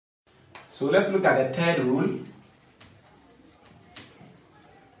So let's look at the third rule.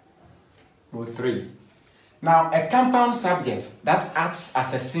 Rule 3. Now, a compound subject that acts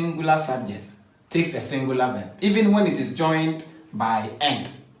as a singular subject takes a singular verb, even when it is joined by and.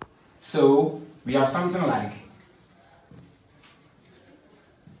 So we have something like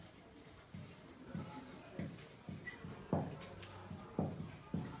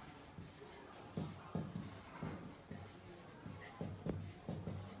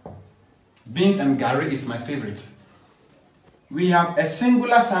beans and Gary is my favorite. We have a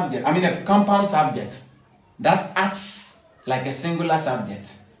singular subject, a compound subject that acts like a singular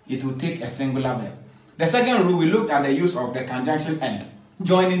subject. It will take a singular verb. The second rule, we looked at the use of the conjunction and,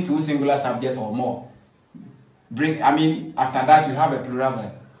 joining two singular subjects or more. After that you have a plural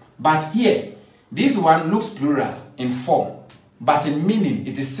verb. But here, this one looks plural in form, but in meaning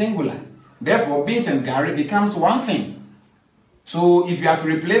it is singular. Therefore, beans and Gary becomes one thing. So if you have to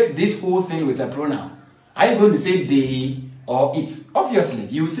replace this whole thing with a pronoun, are you going to say they or it? Obviously,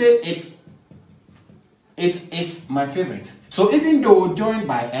 you say it. It is my favorite. So even though joined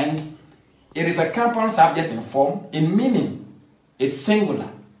by and, it is a compound subject in form, in meaning it's singular.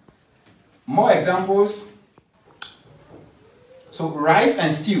 More examples. So rice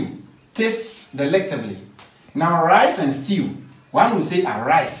and stew tastes delectably. Now rice and stew, one will say a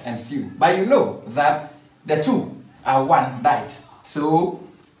rice and stew, but you know that the two are one diet. So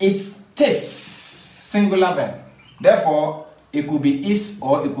it tastes, singular verb. Therefore, it could be is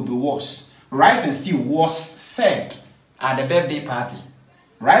or it could be was. Rice and stew was served at the birthday party.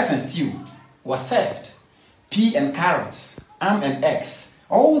 Rice and stew was served. Pea and carrots, ham and eggs,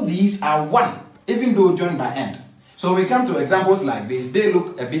 all these are one, even though joined by and. So we come to examples like this. They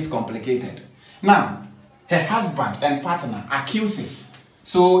look a bit complicated. Now, her husband and partner accuses.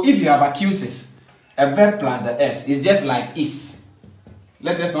 So if you have accuses, a verb plus the s is just like is.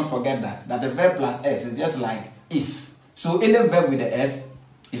 Let us not forget that the verb plus s is just like is. So any verb with the s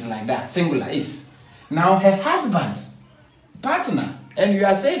is like that, singular, is. Now her husband, partner, and you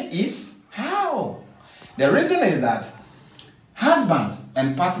are saying is, how? The reason is that husband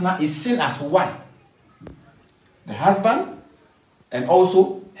and partner is seen as one. The husband and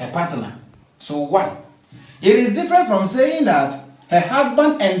also her partner. So one. It is different from saying that her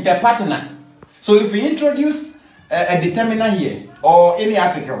husband and the partner. So if we introduce a determiner here or any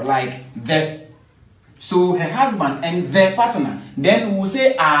article like the, so her husband and their partner, then we'll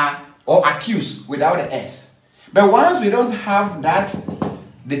say are or accuse without the s. But once we don't have that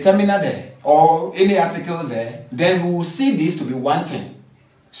determiner there or any article there, then we will see this to be one thing.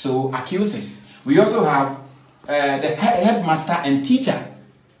 So accuses. We also have the headmaster and teacher.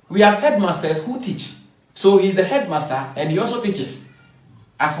 We have headmasters who teach. So he's the headmaster and he also teaches.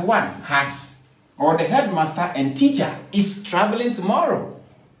 As one has, or the headmaster and teacher is traveling tomorrow.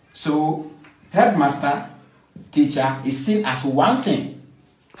 So headmaster, teacher is seen as one thing.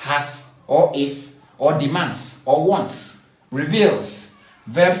 Has or is or demands or wants, reveals.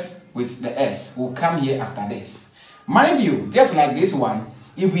 Verbs with the s will come here after this. Mind you, just like this one,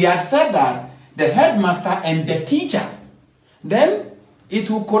 if we had said that the headmaster and the teacher, then it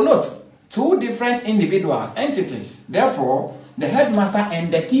will connote two different individuals, entities. Therefore, the headmaster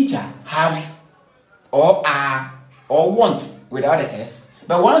and the teacher have or are or want without the s.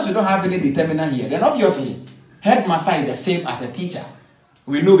 But once you don't have any determiner here, then obviously headmaster is the same as a teacher.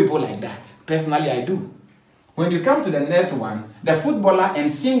 We know people like that. Personally, I do. When you come to the next one, the footballer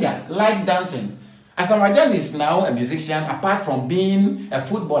and singer likes dancing. Asamajan is now a musician apart from being a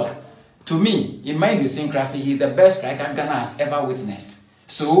footballer. To me, in my idiosyncrasy, he's the best striker Ghana has ever witnessed.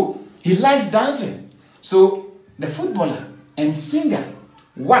 So, he likes dancing. So, the footballer and singer,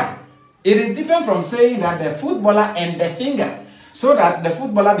 one. It is different from saying that the footballer and the singer, so that the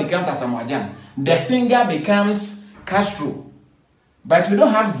footballer becomes Asamajan, the singer becomes Castro. But we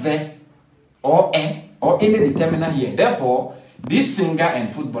don't have the or a or any determiner here. Therefore, this singer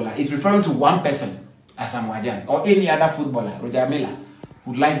and footballer is referring to one person, Asamajan, or any other footballer, Roger Miller,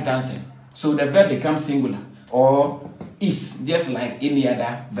 who likes dancing. So the verb becomes singular or is, just like any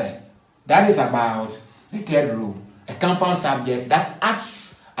other verb. That is about the third rule. A compound subject that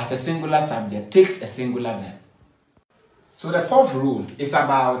acts as a singular subject takes a singular verb. So the fourth rule is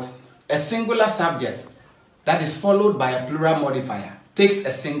about a singular subject that is followed by a plural modifier takes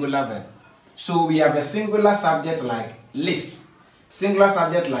a singular verb. So we have a singular subject like list, singular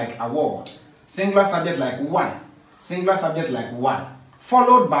subject like award, singular subject like one, singular subject like one,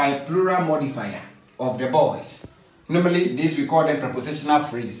 followed by a plural modifier of the boys. Normally, this we call them prepositional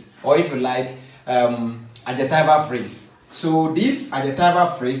phrase, or if you like, adjectival phrase. So this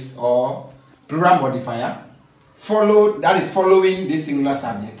adjectival phrase or plural modifier that is following this singular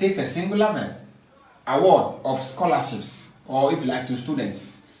subject takes a singular verb. Award of scholarships, or if you like, to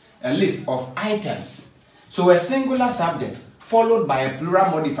students. A list of items. So a singular subject followed by a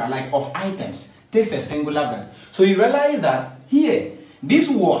plural modifier like of items takes a singular verb. So you realize that here, this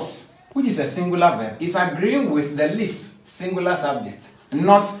was, which is a singular verb, is agreeing with the list singular subject,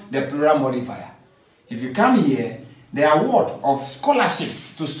 not the plural modifier. If you come here, the award of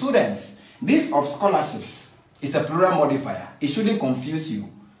scholarships to students, this of scholarships is a plural modifier. It shouldn't confuse you.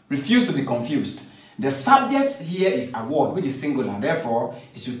 Refuse to be confused. The subject here is award, which is singular. Therefore,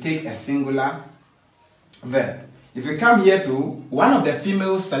 it should take a singular verb. If you come here to one of the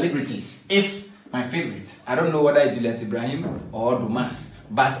female celebrities is my favorite. I don't know whether it's Juliet Ibrahim or Dumas,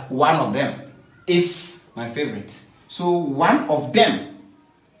 but one of them is my favorite. So one of them,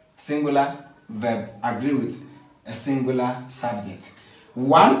 singular verb, agree with a singular subject.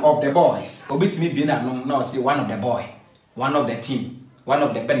 One of the boys, obit me being now say one of the boy, one of the team, one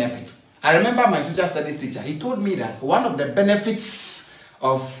of the benefits. I remember my social studies teacher, he told me that one of the benefits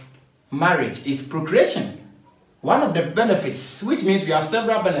of marriage is procreation. One of the benefits, which means we have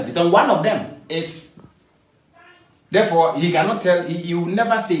several benefits, and one of them is, therefore, he cannot tell, he will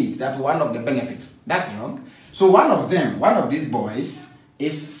never say it, that one of the benefits. That's wrong. So one of them, one of these boys,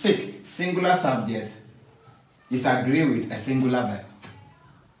 is sick, singular subject, is agree with a singular verb.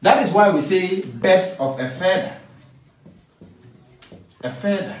 That is why we say birds of a feather. A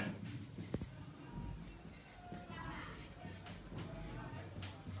feather.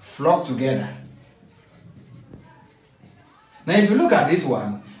 Flock together. Now if you look at this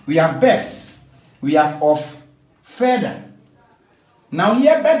one, we have birds, we have of feather. Now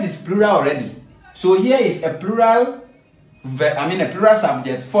here birds is plural already. So here is a plural, a plural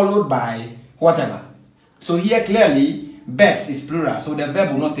subject followed by whatever. So here clearly birds is plural, so the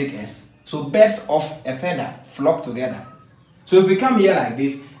verb will not take S. So birds of a feather flock together. So if we come here like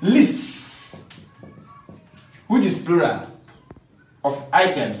this, lists, which is plural, of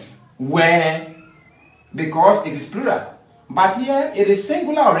items, where, because it is plural. But here it is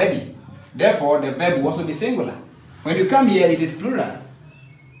singular already. Therefore, the verb will also be singular. When you come here, it is plural.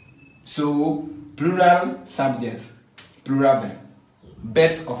 So, plural subject, plural verb.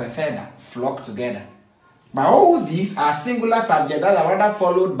 Birds of a feather flock together. But all these are singular subjects that are rather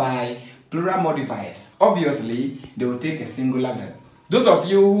followed by plural modifiers. Obviously, they will take a singular verb. Those of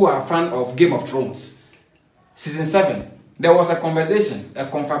you who are fan of Game of Thrones, season 7, there was a conversation, a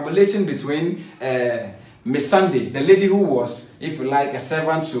confabulation between Miss Sunday, the lady who was, if you like, a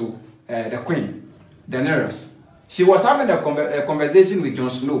servant to the queen, Daenerys. She was having a conversation with Jon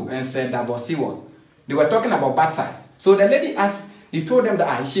Snow and said that was Sewell. They were talking about bastards. So the lady asked, he told them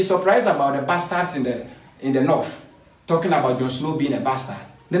that she's surprised about the bastards in the north, talking about Jon Snow being a bastard.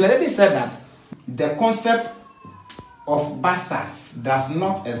 Then the lady said that the concept of bastards does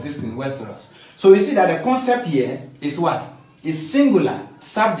not exist in Westeros. So you see that the concept here is what? Is singular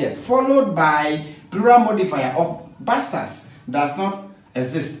subject followed by plural modifier of bastards does not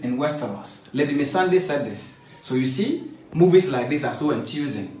exist in Westeros. Lady Missandei said this. So you see, movies like this are so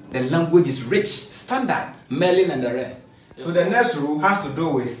enthusing. The language is rich, standard, Merlin and the rest. So the next rule has to do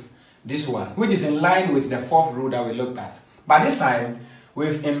with this one, which is in line with the fourth rule that we looked at. But this time,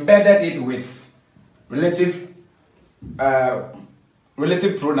 we've embedded it with relative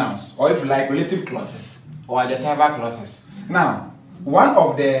pronouns, or if you like, relative clauses, or adjectival clauses. Now, one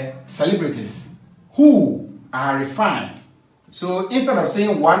of the celebrities who are refined. So instead of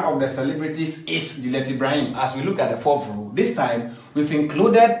saying one of the celebrities is Juliet Ibrahim, as we look at the fourth rule, this time we've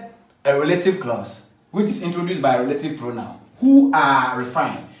included a relative clause, which is introduced by a relative pronoun, who are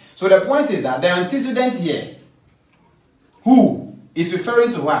refined. So the point is that the antecedent here, who, is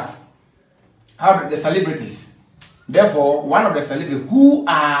referring to what? How the celebrities. Therefore, one of the celebrities who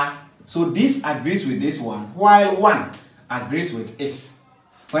are, so this agrees with this one, while one agrees with is.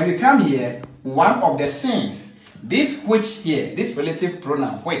 When you come here, one of the things, this which here, this relative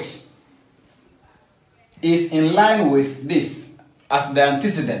pronoun which, is in line with this as the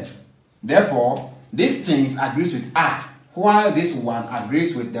antecedent. Therefore, these things agrees with are, while this one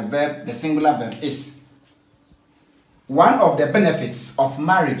agrees with the verb, the singular verb is. One of the benefits of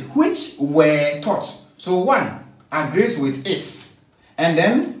marriage which were taught. So one agrees with is. And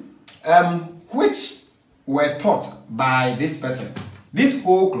then which were taught by this person. This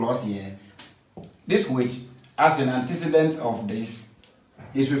whole clause here, this which as an antecedent of this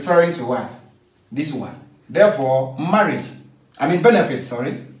is referring to what? This one. Therefore, benefits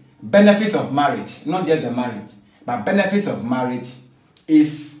of marriage, not just the marriage, but benefits of marriage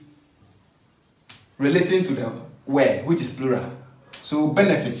is relating to the where, which is plural. So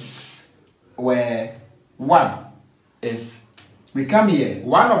benefits were one is, we come here,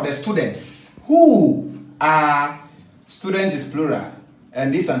 one of the students who are, student is plural,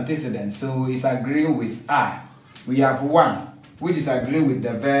 and this antecedent, so it's agreeing with are. We have one, which is agreeing with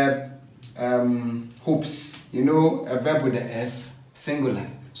the verb hopes. You know, a verb with the S, singular.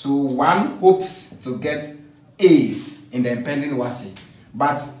 So one hopes to get A's in the impending WASSCE.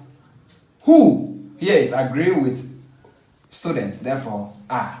 But who here is agreeing with students, therefore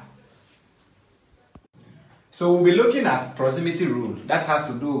are. So we'll be looking at proximity rule. That has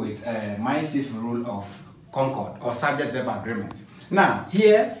to do with my sixth rule of Concord, or subject-verb agreement. Now,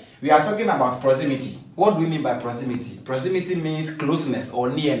 here we are talking about proximity. What do we mean by proximity? Proximity means closeness or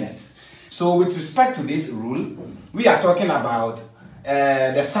nearness. So with respect to this rule, we are talking about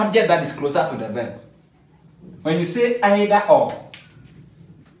the subject that is closer to the verb. When you say either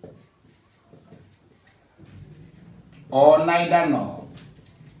or neither nor,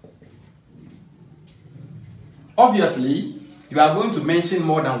 obviously you are going to mention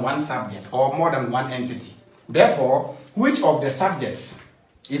more than one subject or more than one entity. Therefore, which of the subjects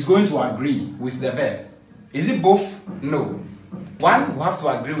is going to agree with the verb? Is it both? No. One will have to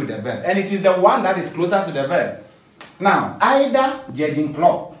agree with the verb, and it is the one that is closer to the verb. Now, either judging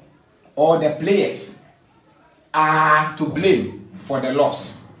club or the players are to blame for the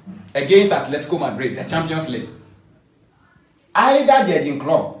loss against Atletico Madrid, the Champions League. Either judging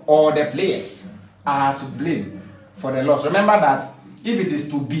club or the players are to blame for the loss. Remember that if it is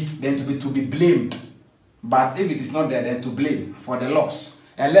to be, then to be blamed. But if it is not there, then to blame for the loss.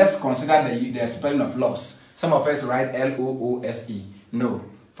 And let's consider the spelling of loss. Some of us write L-O-O-S-E. No,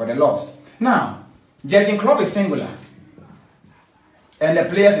 for the loss. Now, judging club is singular, and the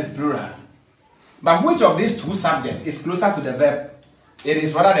players is plural. But which of these two subjects is closer to the verb? It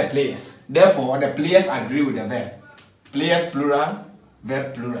is rather the players. Therefore, the players agree with the verb. Players plural,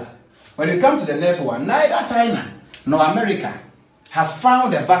 verb plural. When you come to the next one, neither China nor America has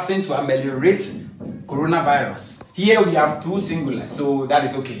found a vaccine to ameliorate coronavirus. Here we have two singulars, so that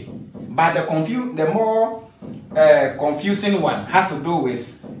is okay. But the more confusing one has to do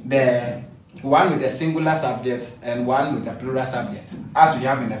with the one with a singular subject and one with a plural subject, as we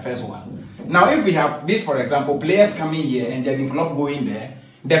have in the first one. Now, if we have this, for example, players coming here and judging club going there,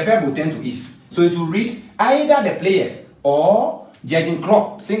 the verb will tend to is. So it will read either the players or judging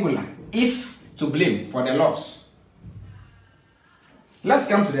club, singular, is to blame for the loss. Let's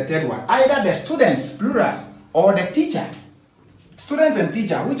come to the third one. Either the students, plural, or the teacher. Students and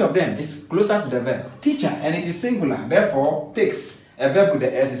teacher, which of them is closer to the verb? Teacher, and it is singular, therefore takes a verb with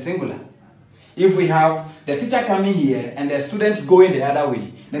the S is singular. If we have the teacher coming here and the students going the other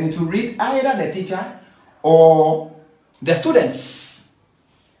way, then it will read either the teacher or the students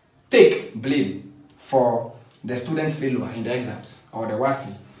take blame for the students' failure in the exams or the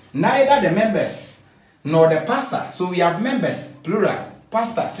WASSCE. Neither the members nor the pastor. So we have members, plural,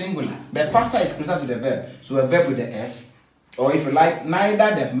 pastor, singular. The pastor is closer to the verb, so a verb with the S. Or if you like,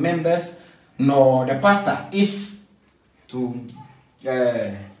 neither the members nor the pastor is to...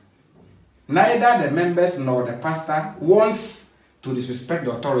 neither the members nor the pastor wants to disrespect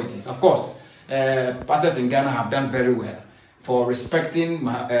the authorities. Of course, pastors in Ghana have done very well for respecting,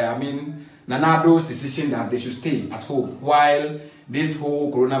 Nanado's decision that they should stay at home while this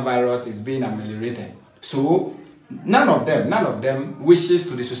whole coronavirus is being ameliorated. So none of them wishes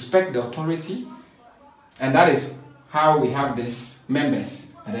to disrespect the authority, and that is how we have this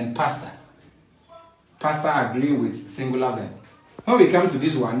members and then pastor. Pastor agreeing with singular verb. When we come to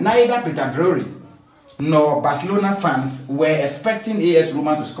this one, neither Peter Drury nor Barcelona fans were expecting AS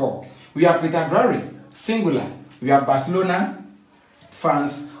Roma to score. We have Peter Drury, singular. We have Barcelona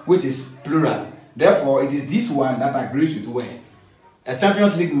fans, which is plural. Therefore, it is this one that agrees with where? A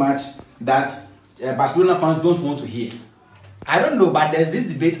Champions League match that Barcelona fans don't want to hear. I don't know, but there's this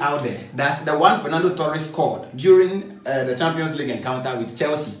debate out there that the one Fernando Torres scored during the Champions League encounter with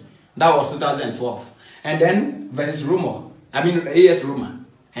Chelsea, that was 2012. And then versus AS Roma.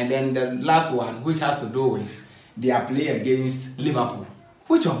 And then the last one, which has to do with their play against Liverpool.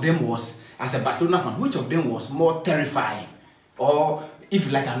 Which of them was, as a Barcelona fan, which of them was more terrifying? Or, if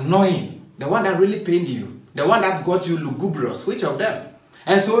you like, annoying? The one that really pained you? The one that got you lugubrious? Which of them?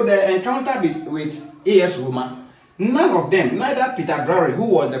 And so the encounter with AS Roma, none of them, neither Peter Drury, who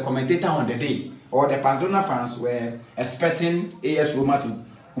was the commentator on the day, or the Barcelona fans were expecting AS Roma to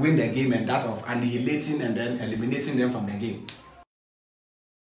win the game and that of annihilating and then eliminating them from the game.